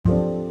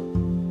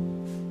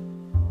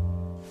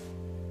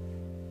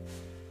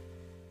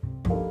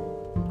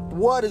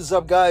What is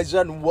up, guys,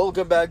 and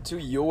welcome back to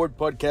your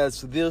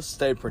podcast, The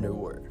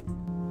Staypreneur.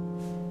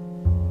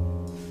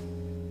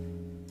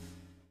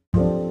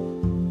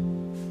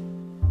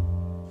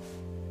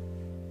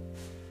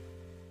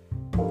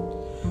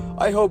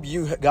 I hope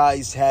you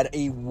guys had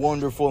a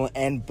wonderful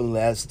and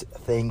blessed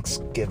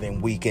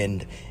Thanksgiving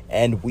weekend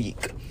and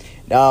week.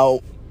 Now,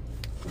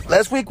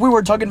 last week we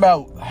were talking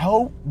about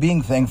how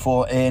being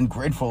thankful and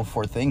grateful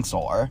for things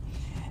are.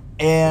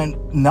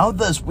 And now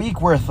this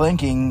week we're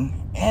thinking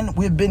and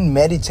we've been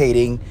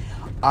meditating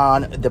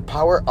on the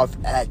power of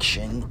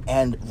action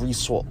and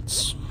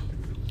results.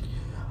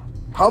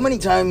 How many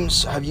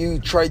times have you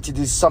tried to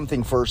do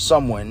something for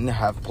someone,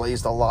 have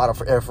placed a lot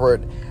of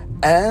effort,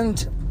 and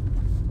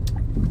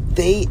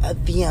they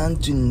at the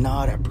end do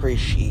not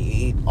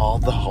appreciate all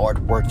the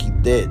hard work you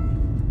did?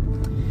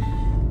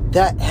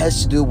 That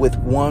has to do with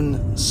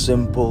one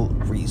simple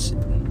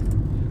reason.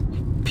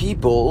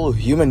 People,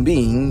 human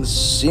beings,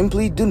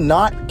 simply do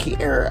not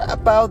care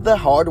about the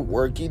hard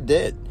work you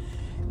did.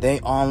 They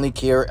only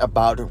care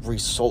about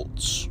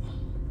results.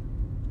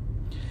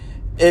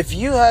 If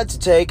you had to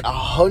take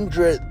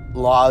 100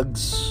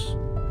 logs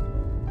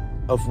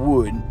of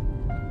wood,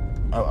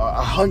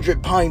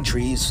 100 pine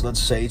trees,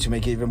 let's say, to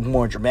make it even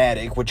more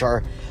dramatic, which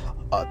are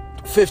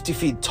 50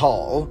 feet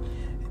tall,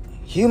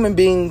 human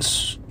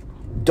beings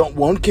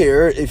won't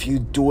care if you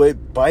do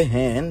it by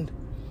hand,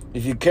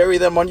 if you carry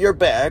them on your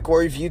back,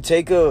 or if you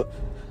take a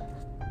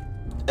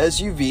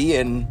SUV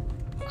and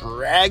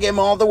drag them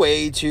all the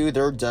way to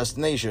their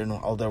destination.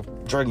 Although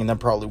dragging them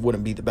probably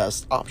wouldn't be the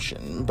best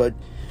option, but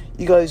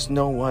you guys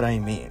know what I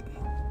mean.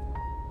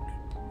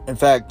 In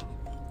fact,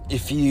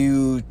 if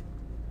you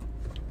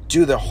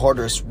do the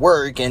hardest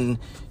work and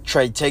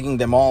try taking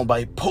them all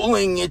by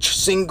pulling each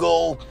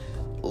single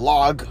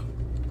log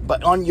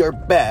but on your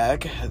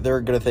back,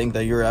 they're gonna think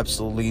that you're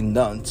absolutely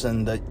nuts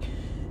and that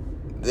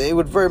they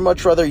would very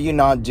much rather you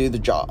not do the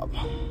job,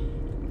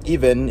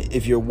 even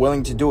if you're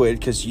willing to do it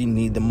because you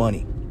need the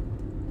money.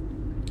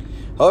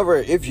 However,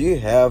 if you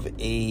have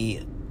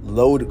a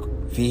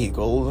load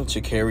vehicle to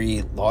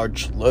carry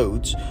large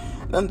loads,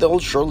 then they'll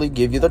surely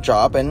give you the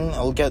job and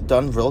it'll get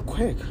done real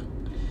quick.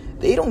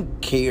 They don't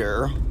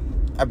care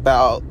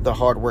about the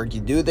hard work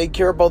you do. They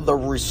care about the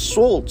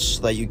results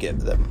that you give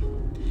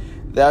them.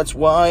 That's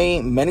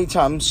why many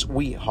times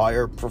we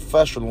hire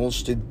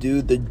professionals to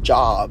do the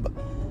job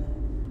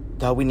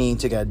that we need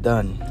to get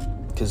done,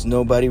 because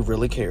nobody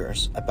really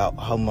cares about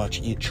how much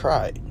you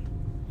tried,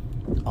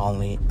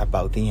 only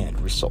about the end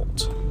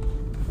result.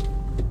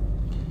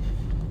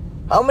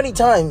 How many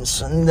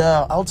times, and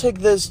I'll take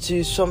this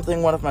to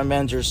something one of my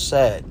managers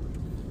said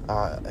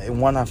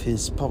in one of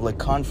his public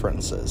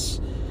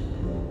conferences.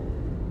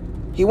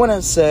 He went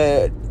and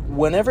said,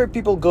 whenever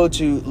people go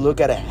to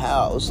look at a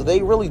house,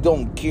 they really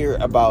don't care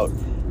about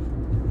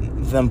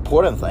the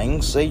important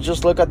things. They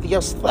just look at the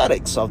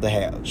aesthetics of the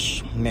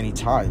house many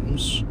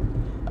times.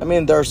 I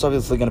mean, there's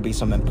obviously going to be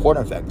some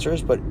important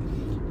factors, but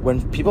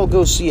when people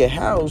go see a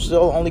house,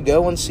 they'll only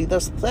go and see the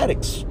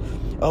aesthetics.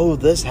 Oh,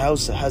 this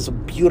house has a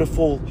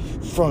beautiful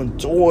front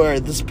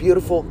door.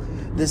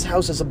 This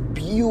house has a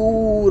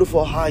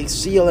beautiful high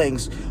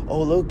ceilings.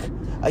 Oh, look,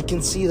 I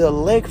can see the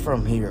lake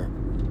from here.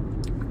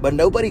 But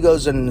nobody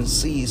goes and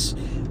sees,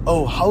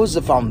 oh, how is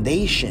the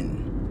foundation?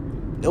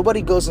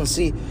 Nobody goes and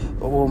see,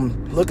 oh,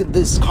 look at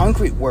this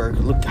concrete work.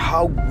 Look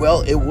how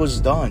well it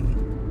was done.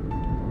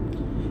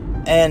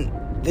 And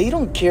they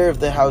don't care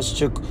if the house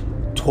took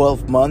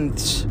 12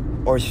 months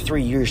or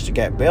 3 years to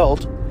get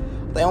built.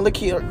 They only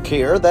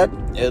care that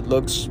it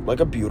looks like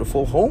a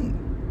beautiful home.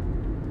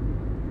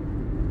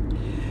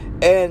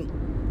 And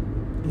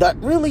that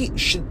really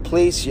should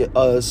place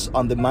us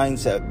on the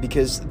mindset,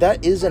 because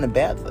that isn't a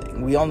bad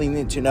thing. We only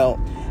need to know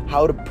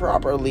how to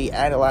properly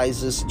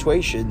analyze the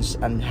situations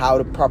and how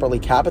to properly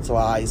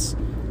capitalize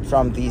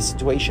from these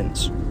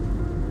situations.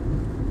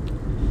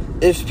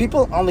 If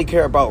people only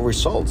care about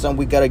results, then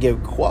we gotta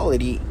give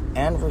quality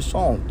and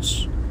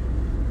results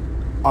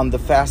on the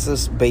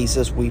fastest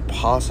basis we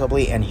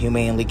possibly and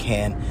humanely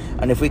can.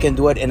 And if we can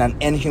do it in an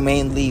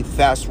inhumanely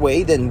fast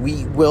way, then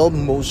we will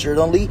most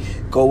certainly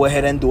go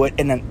ahead and do it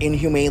in an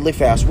inhumanely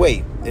fast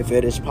way, if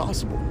it is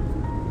possible.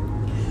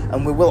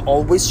 And we will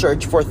always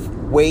search for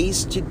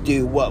ways to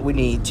do what we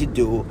need to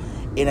do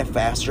in a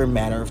faster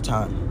manner of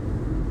time.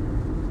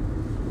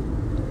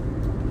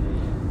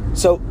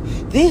 So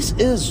this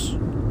is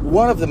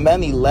one of the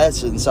many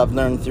lessons I've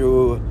learned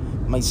through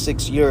my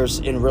 6 years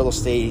in real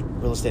estate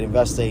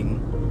investing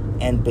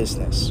and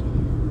business.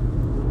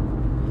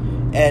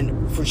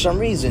 And for some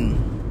reason,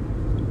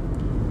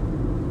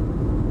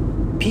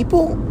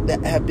 people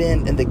that have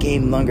been in the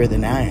game longer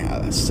than I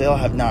have still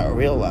have not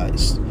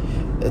realized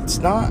it's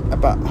not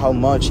about how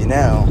much you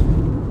know,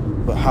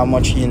 but how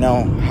much you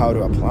know how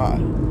to apply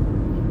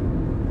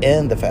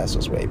in the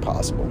fastest way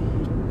possible.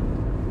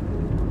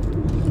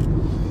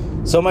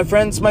 So my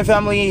friends, my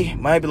family,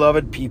 my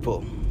beloved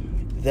people,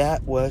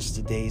 that was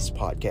today's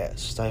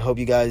podcast. I hope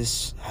you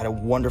guys had a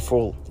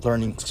wonderful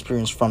learning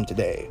experience from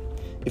today.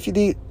 If you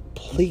did,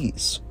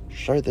 please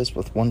share this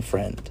with one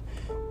friend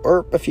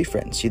or a few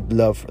friends you'd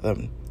love for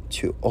them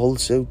to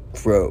also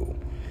grow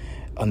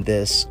on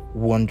this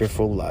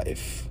wonderful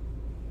life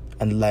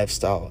and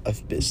lifestyle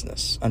of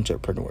business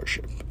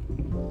entrepreneurship.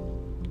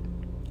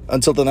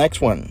 Until the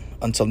next one,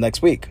 until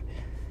next week,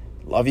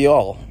 love you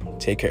all.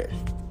 Take care.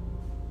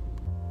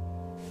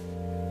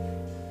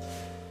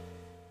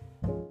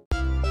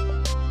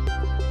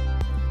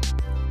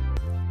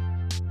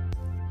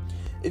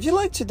 If you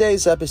liked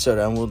today's episode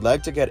and would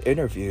like to get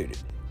interviewed,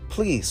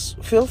 please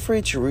feel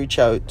free to reach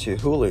out to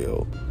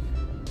Julio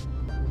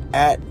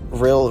at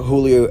Real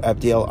Julio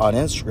Abdiel on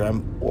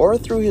Instagram or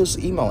through his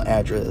email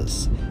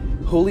address,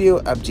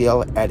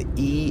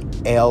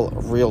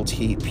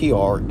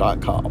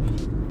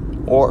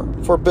 julioabdiel@elrealtypr.com. Or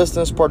for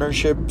business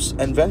partnerships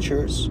and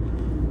ventures,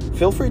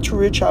 feel free to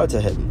reach out to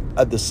him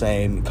at the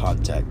same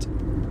contact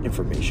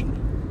information.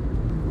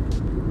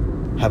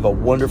 Have a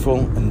wonderful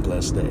and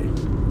blessed day.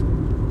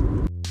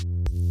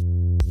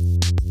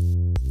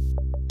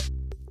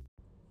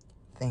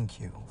 Thank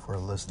you for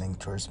listening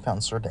to our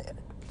sponsor, Dad.